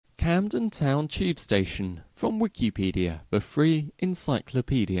Camden Town Tube Station from Wikipedia, the free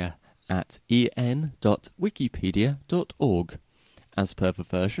encyclopedia at en.wikipedia.org, as per the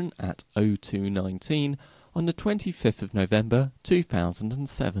version at 0219 on the 25th of November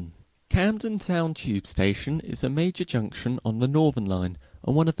 2007. Camden Town Tube Station is a major junction on the Northern Line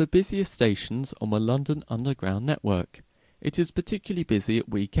and one of the busiest stations on the London Underground network. It is particularly busy at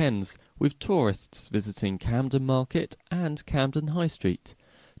weekends, with tourists visiting Camden Market and Camden High Street.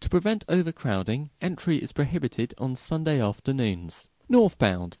 To prevent overcrowding, entry is prohibited on Sunday afternoons.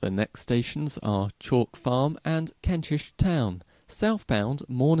 Northbound, the next stations are Chalk Farm and Kentish Town. Southbound,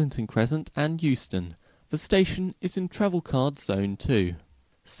 Mornington Crescent and Euston. The station is in Travel Card Zone 2.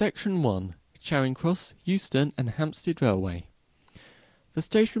 Section 1. Charing Cross, Euston and Hampstead Railway. The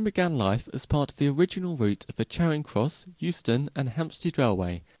station began life as part of the original route of the Charing Cross, Euston and Hampstead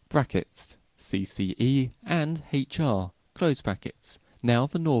Railway, brackets, CCE and HR, close brackets, now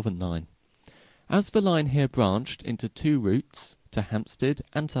the Northern Line. As the line here branched into two routes, to Hampstead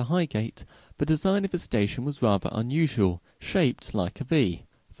and to Highgate, the design of the station was rather unusual, shaped like a V.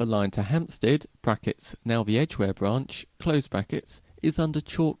 The line to Hampstead, brackets, now the Edgware branch, close brackets, is under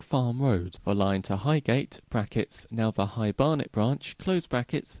Chalk Farm Road. The line to Highgate, brackets, now the High Barnet branch, close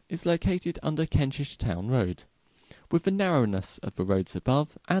brackets, is located under Kentish Town Road. With the narrowness of the roads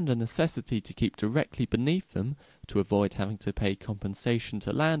above and the necessity to keep directly beneath them to avoid having to pay compensation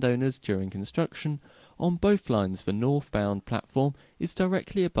to landowners during construction, on both lines the northbound platform is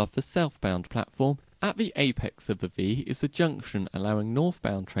directly above the southbound platform. At the apex of the V is a junction allowing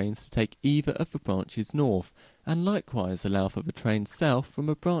northbound trains to take either of the branches north, and likewise allow for the trains south from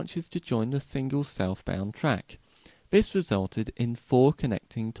the branches to join the single southbound track. This resulted in 4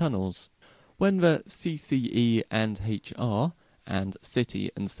 connecting tunnels. When the CCE and HR and City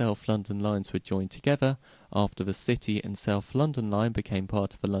and South London lines were joined together, after the City and South London line became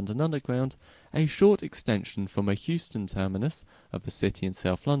part of the London Underground, a short extension from a Euston terminus of the City and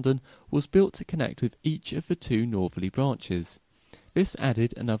South London was built to connect with each of the 2 northerly branches. This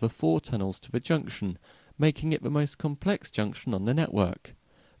added another 4 tunnels to the junction, making it the most complex junction on the network.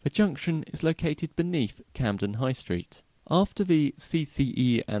 The junction is located beneath Camden High Street. After the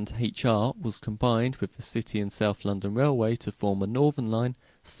CCE and HR was combined with the City and South London Railway to form a Northern Line,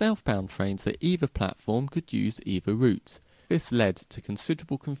 southbound trains at either platform could use either route. This led to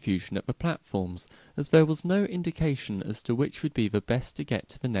considerable confusion at the platforms, as there was no indication as to which would be the best to get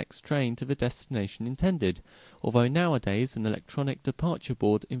to the next train to the destination intended, although nowadays an electronic departure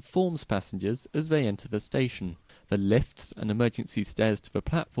board informs passengers as they enter the station. The lifts and emergency stairs to the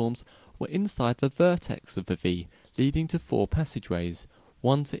platforms were inside the vertex of the V, leading to 4 passageways,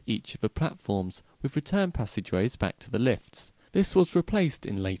 1 to each of the platforms, with return passageways back to the lifts. This was replaced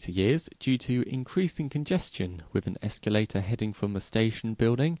in later years due to increasing congestion, with an escalator heading from the station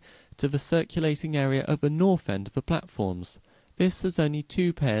building to the circulating area of the north end of the platforms. This has only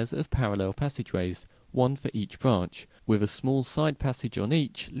 2 pairs of parallel passageways, 1 for each branch, with a small side passage on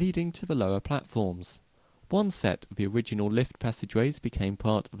each leading to the lower platforms. 1 set of the original lift passageways became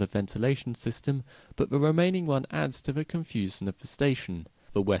part of the ventilation system, but the remaining one adds to the confusion of the station.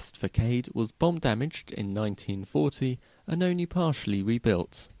 The west facade was bomb damaged in 1940 and only partially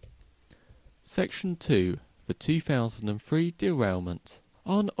rebuilt. Section 2. The 2003 derailment.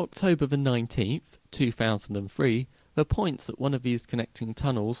 On October the 19th, 2003, the points at one of these connecting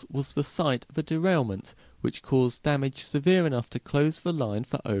tunnels was the site of a derailment which caused damage severe enough to close the line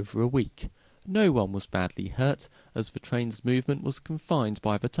for over a week. No one was badly hurt, as the train's movement was confined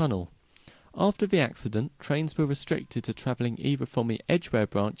by the tunnel. After the accident, trains were restricted to travelling either from the Edgware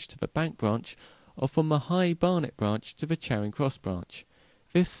branch to the Bank branch, or from the High Barnet branch to the Charing Cross branch.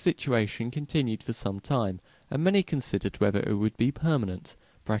 This situation continued for some time, and many considered whether it would be permanent,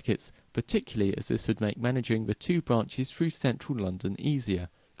 brackets, particularly as this would make managing the 2 branches through central London easier,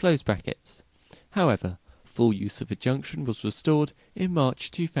 close brackets. However, full use of the junction was restored in March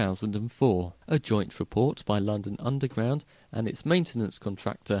 2004. A joint report by London Underground and its maintenance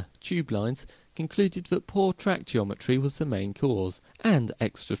contractor, Tube Lines, concluded that poor track geometry was the main cause, and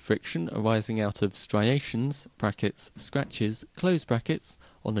extra friction arising out of striations, brackets, scratches, close brackets,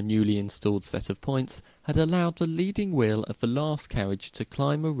 on a newly installed set of points had allowed the leading wheel of the last carriage to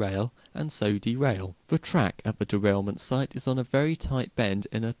climb a rail and so derail. The track at the derailment site is on a very tight bend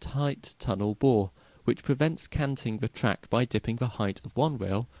in a tight tunnel bore, which prevents canting the track by dipping the height of one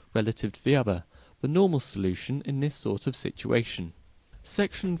rail relative to the other, the normal solution in this sort of situation.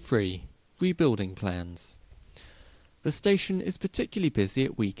 Section 3. Rebuilding plans. The station is particularly busy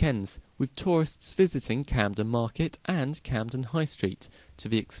at weekends, with tourists visiting Camden Market and Camden High Street, to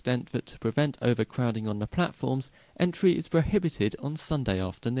the extent that to prevent overcrowding on the platforms, entry is prohibited on Sunday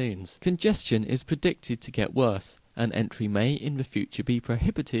afternoons. Congestion is predicted to get worse, and entry may in the future be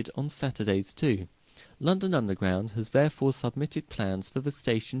prohibited on Saturdays too. London Underground has therefore submitted plans for the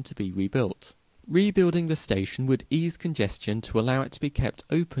station to be rebuilt. Rebuilding the station would ease congestion to allow it to be kept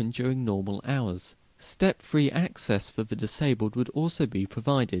open during normal hours. Step-free access for the disabled would also be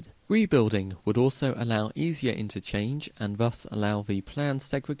provided. Rebuilding would also allow easier interchange and thus allow the planned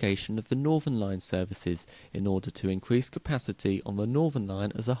segregation of the Northern Line services in order to increase capacity on the Northern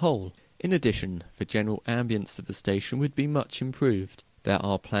Line as a whole. In addition, the general ambience of the station would be much improved. There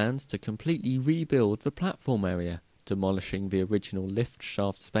are plans to completely rebuild the platform area, demolishing the original lift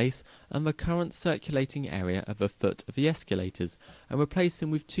shaft space and the current circulating area at the foot of the escalators, and replace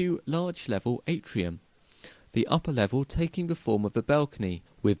them with two large-level atrium, the upper level taking the form of a balcony,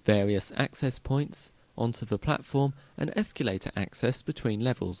 with various access points onto the platform and escalator access between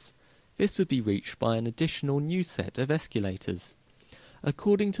levels. This would be reached by an additional new set of escalators.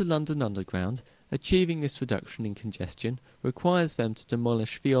 According to London Underground, achieving this reduction in congestion requires them to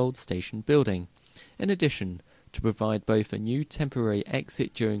demolish the old station building. In addition, to provide both a new temporary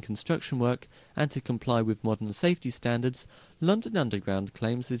exit during construction work and to comply with modern safety standards, London Underground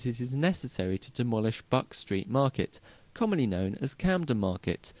claims that it is necessary to demolish Buck Street Market, commonly known as Camden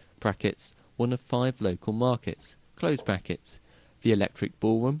Market, brackets, one of 5 local markets, close brackets, the Electric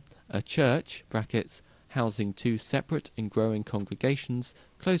Ballroom, a church, brackets, housing 2 separate and growing congregations,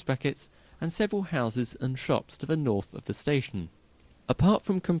 close brackets, and several houses and shops to the north of the station. Apart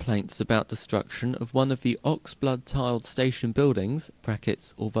from complaints about destruction of one of the oxblood-tiled station buildings,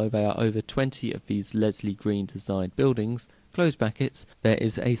 brackets, although there are over 20 of these Leslie Green-designed buildings, close brackets, there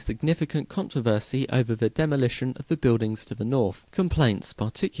is a significant controversy over the demolition of the buildings to the north. Complaints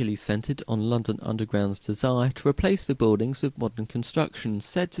particularly centred on London Underground's desire to replace the buildings with modern construction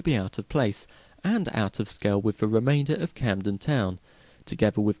said to be out of place and out of scale with the remainder of Camden Town,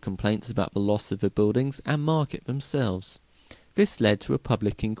 together with complaints about the loss of the buildings and market themselves. This led to a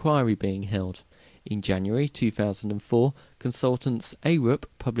public inquiry being held. In January 2004, consultants ARUP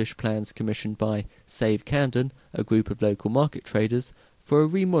published plans commissioned by Save Camden, a group of local market traders, for a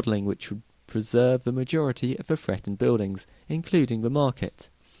remodelling which would preserve the majority of the threatened buildings, including the market.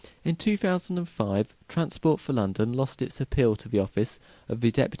 In 2005, Transport for London lost its appeal to the office of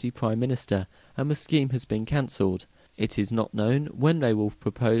the Deputy Prime Minister, and the scheme has been cancelled. It is not known when they will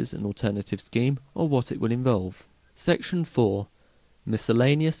propose an alternative scheme or what it will involve. Section 4.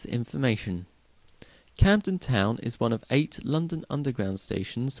 Miscellaneous information. Camden Town is one of 8 London Underground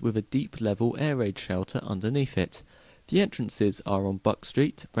stations with a deep-level air raid shelter underneath it. The entrances are on Buck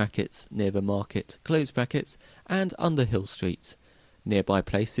Street, brackets, near the market, close brackets, and Underhill Street. Nearby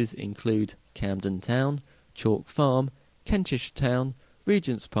places include Camden Town, Chalk Farm, Kentish Town,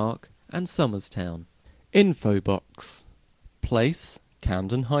 Regent's Park, and Somers Town. Info box. Place,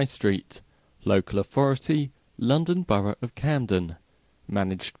 Camden High Street. Local authority, London Borough of Camden.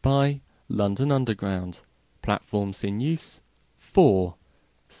 Managed by London Underground. Platforms in use 4.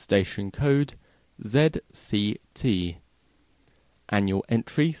 Station code ZCT. Annual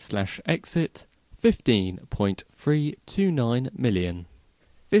entry/exit 15.329 million.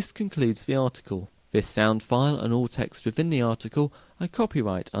 This concludes the article. This sound file and all text within the article are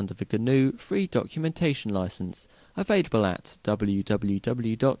copyright under the GNU Free Documentation License, available at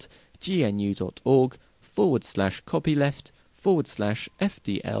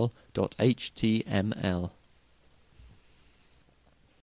www.gnu.org/copyleft/FDL.html.